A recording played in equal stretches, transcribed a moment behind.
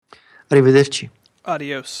Arrivederci.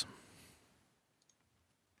 Adios.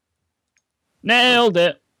 Nailed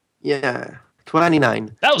it. Yeah,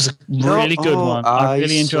 29. That was a really good one. I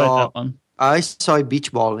really enjoyed that one. I saw a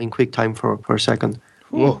beach ball in QuickTime for a second.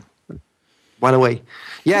 Whoa. Went away.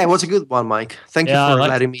 Yeah, it was a good one, Mike. Thank you for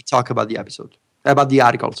letting me talk about the episode. About the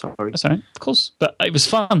article, sorry. That's all right, of course. But it was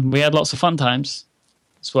fun. We had lots of fun times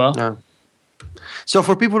as well. Yeah. So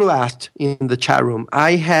for people who asked in the chat room,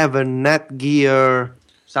 I have a Netgear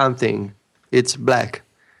something. It's black.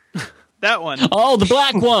 That one. Oh, the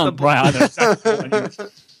black one. Right, I know exactly what you mean.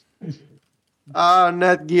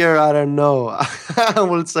 Netgear, I don't know. I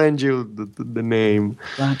will send you the name.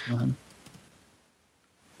 Black one.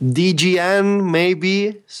 DGN,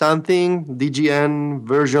 maybe something. DGN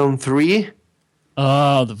version 3.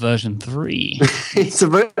 Oh, the version 3. It's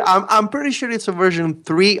I'm pretty sure it's a version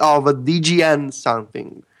 3 of a DGN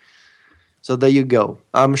something. So there you go.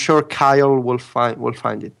 I'm sure Kyle will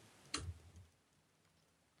find it.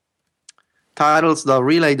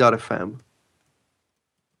 Titles.relay.fm.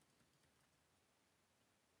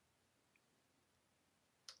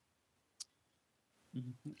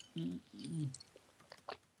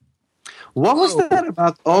 What was that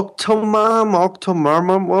about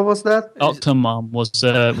Octomom? What was that? Octomom was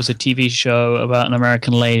a TV show about an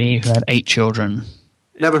American lady who had 8 children.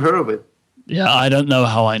 Never heard of it. Yeah, I don't know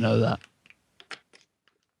how I know that.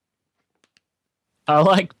 I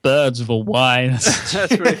like birds with a Y.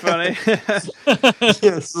 That's pretty funny.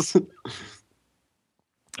 Yes.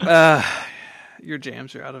 Your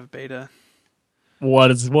jams are out of beta. What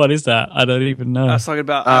is that? I don't even know. I was talking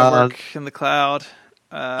about I work in the cloud.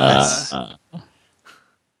 The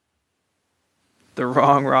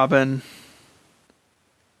wrong Robin.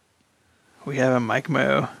 We have a Mike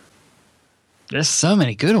Mo. There's so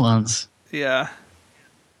many good ones. Yeah.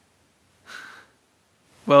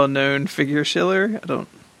 Well-known figure Schiller. I don't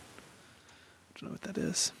know what that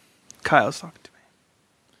is. Kyle's talking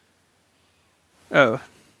to me.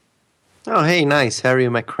 Oh, hey, nice. Harry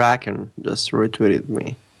McCracken just retweeted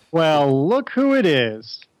me. Well, look who it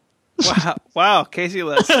is. Wow, Casey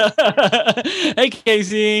List. Hey,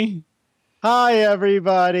 Casey. Hi,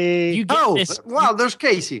 everybody. Wow, there's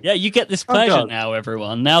Casey. Yeah, you get this pleasure now,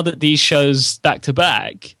 everyone. Now that these shows back to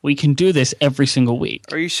back, we can do this every single week.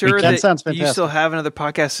 Are you sure that you still have another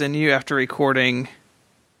podcast in you after recording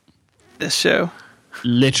this show?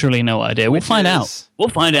 Literally no idea. We'll find out. We'll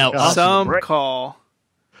find out. Some call.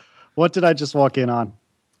 What did I just walk in on?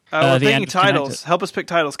 We're picking titles. Help us pick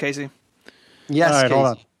titles, Casey. Yes, all right, hold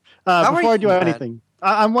on. Before I do anything,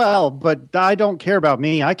 I'm well, but I don't care about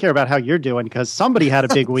me. I care about how you're doing because somebody had a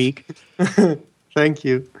big week. Thank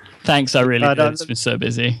you. Thanks, I really did. It's been so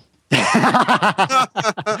busy. No,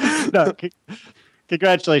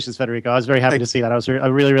 congratulations, Federico. I was very happy to see that. I was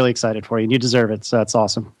really, really excited for you, and you deserve it, so that's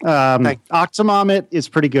awesome. Octomom is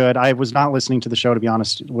pretty good. I was not listening to the show, to be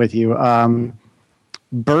honest with you.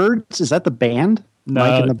 Birds, is that the band? No,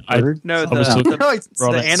 Mike and the Birds? It's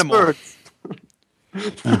the animal.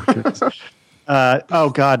 Oh,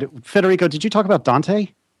 God. Federico, did you talk about Dante?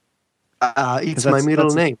 It's my middle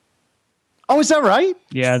name. Oh, is that right?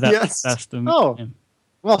 Yeah, that's the name.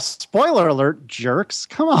 Well, spoiler alert, jerks.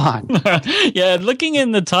 Come on. Yeah, looking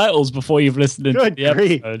in the titles before you've listened to the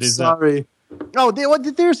episode. Sorry.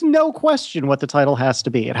 There's no question what the title has to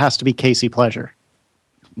be. It has to be Casey Pleasure.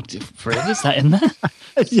 Is that in there?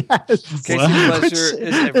 Yes. Casey Pleasure is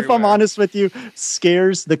everywhere. If I'm honest with you,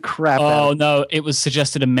 scares the crap out of me. Oh, no, it was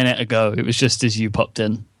suggested a minute ago. It was just as you popped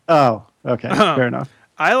in. Oh, okay. Fair enough.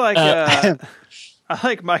 I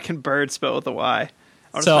like Mike and Bird spelled with a Y.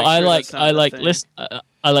 So I like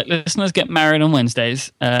listeners get married on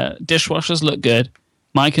Wednesdays. Dishwashers look good.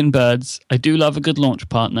 Mike and Birds. I do love a good launch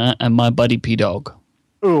partner, and my buddy P Dog.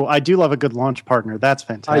 Ooh, I do love a good launch partner. That's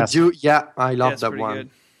fantastic. I do. Yeah, I love that one. Good.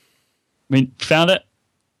 I mean, found it.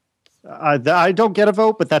 I don't get a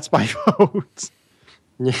vote, but that's my vote.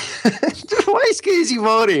 Why is Casey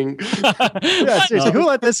voting? Yeah, seriously, who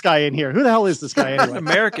let this guy in here? Who the hell is this guy anyway? He's an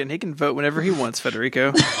American. He can vote whenever he wants,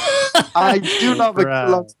 Federico. I do love a good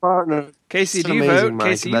launch partner. Casey, It's do you amazing, vote? Mike.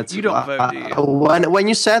 Casey, you don't vote, do you? When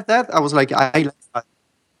you said that, I was like,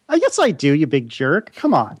 Yes, I do, you big jerk.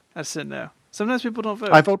 Come on. I said no. Sometimes people don't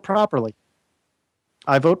vote. I vote properly.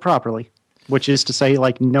 Which is to say,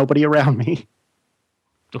 like, nobody around me.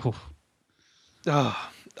 Oh. All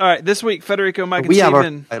right, this week, Federico, Mike, and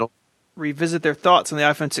Steven revisit their thoughts on the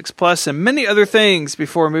iPhone 6 Plus and many other things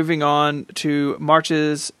before moving on to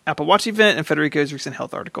March's Apple Watch event and Federico's recent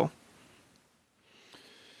health article.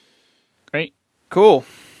 Great. Cool.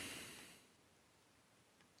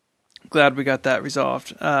 Glad we got that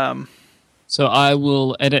resolved. So I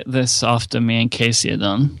will edit this after me and Casey are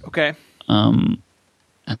done. Okay.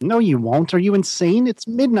 No, you won't. Are you insane? It's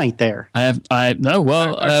midnight there. Our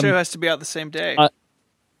show has to be out the same day.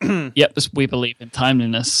 Yep, we believe in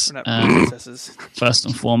timeliness. First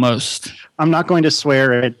and foremost. I'm not going to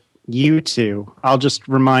swear at you two. I'll just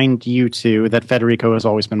remind you two that Federico has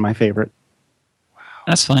always been my favorite. Wow.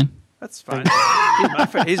 That's fine. That's fine.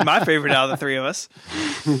 He's my favorite out of the three of us.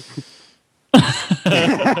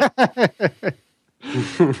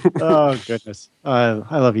 Oh, goodness. I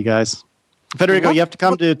love you guys. Federico, you have to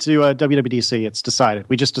come to WWDC. It's decided.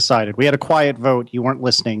 We just decided. We had a quiet vote. You weren't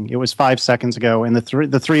listening. It was 5 seconds ago, and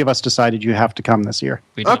the three of us decided you have to come this year.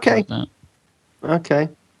 Okay. Okay.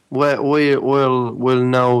 We'll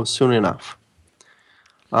know soon enough.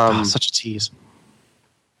 Such a tease.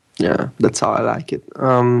 Yeah, that's how I like it.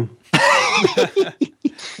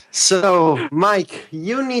 So, Mike,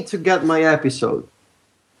 you need to get my episode.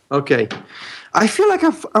 Okay. I feel like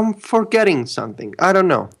I'm forgetting something. I don't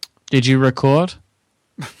know. Did you record?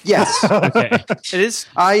 Yes. Okay. It is.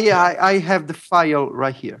 I have the file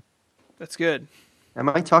right here. That's good. Am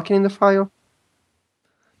I talking in the file?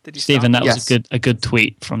 Did you Stephen, that was a good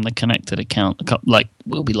tweet from the connected account. Like,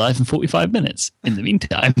 we'll be live in 45 minutes. In the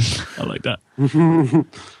meantime, I like that.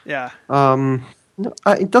 Yeah. No,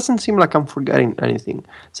 it doesn't seem like I'm forgetting anything.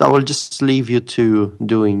 So I will just leave you to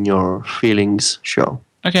doing your feelings show.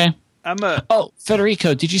 Okay.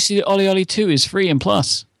 Federico, did you see that Oli Oli 2 is free and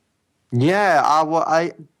plus? Yeah,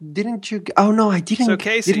 I didn't. You? Oh no, I didn't. So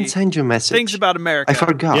Casey, didn't send you a message. Things about America. I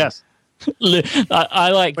forgot. Yes.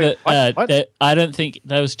 I like that. That. I don't think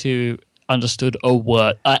those two understood a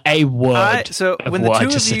word. So when the two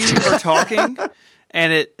of you are talking,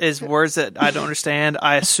 and it is words that I don't understand,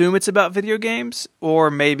 I assume it's about video games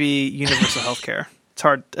or maybe universal healthcare.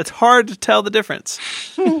 It's hard to tell the difference.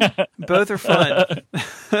 Both are fun.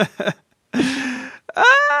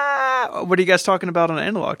 What are you guys talking about on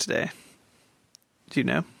Analog today? Do you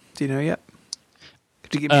know? Do you know yet?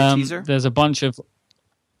 Could you give me a teaser? There's a bunch of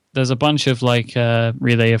like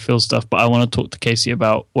Relay of Phil stuff, but I want to talk to Casey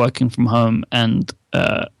about working from home and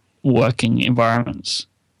working environments.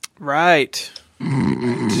 Right.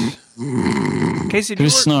 Casey,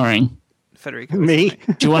 who's snoring? Federico. Me?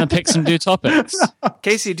 Do you want to pick some new topics?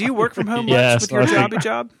 Casey, do you work from home much with your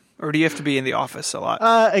job? Or do you have to be in the office a lot?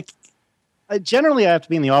 Generally, I have to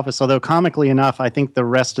be in the office, although comically enough, I think the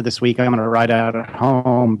rest of this week I'm going to ride out at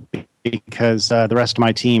home because the rest of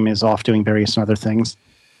my team is off doing various other things.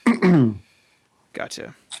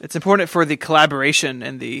 Gotcha. It's important for the collaboration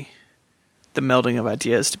and the melding of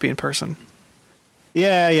ideas to be in person.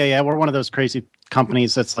 Yeah. We're one of those crazy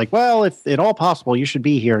companies that's like, well, if at all possible, you should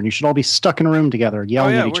be here and you should all be stuck in a room together,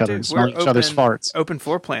 yelling at each other and smelling each other's farts. Open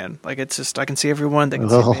floor plan. Like, it's just, I can see everyone. They can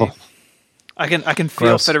see me. I can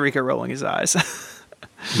feel Federico rolling his eyes.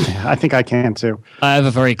 Yeah, I think I can too. I have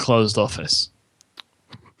a very closed office.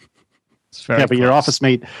 But close. Your office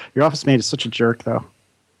mate is such a jerk, though.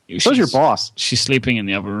 So's your boss. She's sleeping in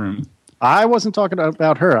the other room. I wasn't talking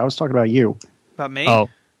about her. I was talking about you. About me? Oh.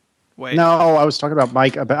 Wait. No, I was talking about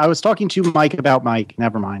Mike. I was talking to Mike about Mike.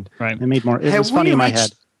 Never mind. Right. It made more. It was funny in my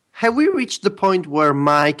head. Have we reached the point where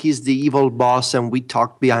Mike is the evil boss and we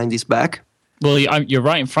talk behind his back? Well, you're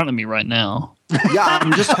right in front of me right now. Yeah,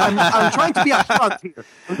 I'm trying to be upfront here.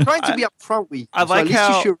 I'm trying to be upfront with you. I like so at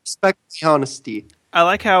least you should respect the honesty. I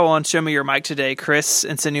like how on Show Me Your Mic today, Chris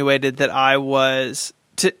insinuated that I was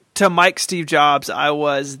to Mike Steve Jobs. I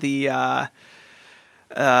was the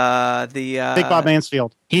Big Bob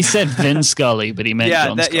Mansfield. He said Vin Scully, but he meant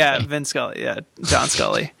John Scully. Yeah, Vin Scully. Yeah, John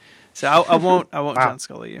Scully. So I won't John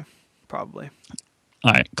Scully you probably.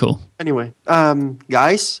 All right, cool. Anyway,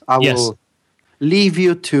 guys, I will leave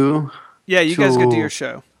you to. Yeah, you guys go do your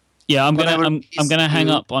show. Yeah, I'm gonna hang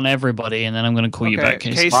up on everybody, and then I'm gonna call you back,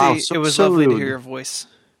 Casey. Wow, it was lovely to hear your voice.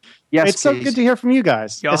 Yes, it's so good to hear from you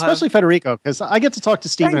guys, especially Federico, because I get to talk to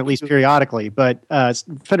Stephen at least periodically. But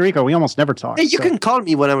Federico, we almost never talk. Hey, you can call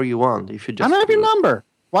me whenever you want. If you just, I don't have your number.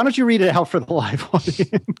 Why don't you read it out for the live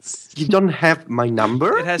audience? You don't have my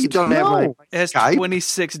number. It has. You don't have my It has Skype?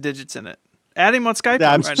 26 digits in it. Add him on Skype.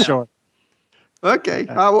 Yeah, I'm right sure. Now. Okay,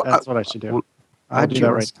 that's what I should do. I'll do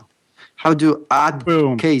that right now. How do add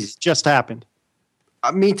Boom. Case? Just happened.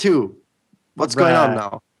 Me too. What's going on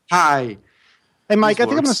now? Hi. Hey, Mike, I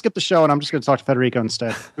think I'm going to skip the show and I'm just going to talk to Federico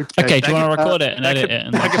instead. Okay, do you want to record it and edit it?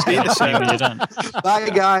 And I can see the show when you're done. Bye,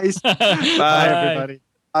 guys. Bye, everybody.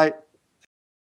 Bye.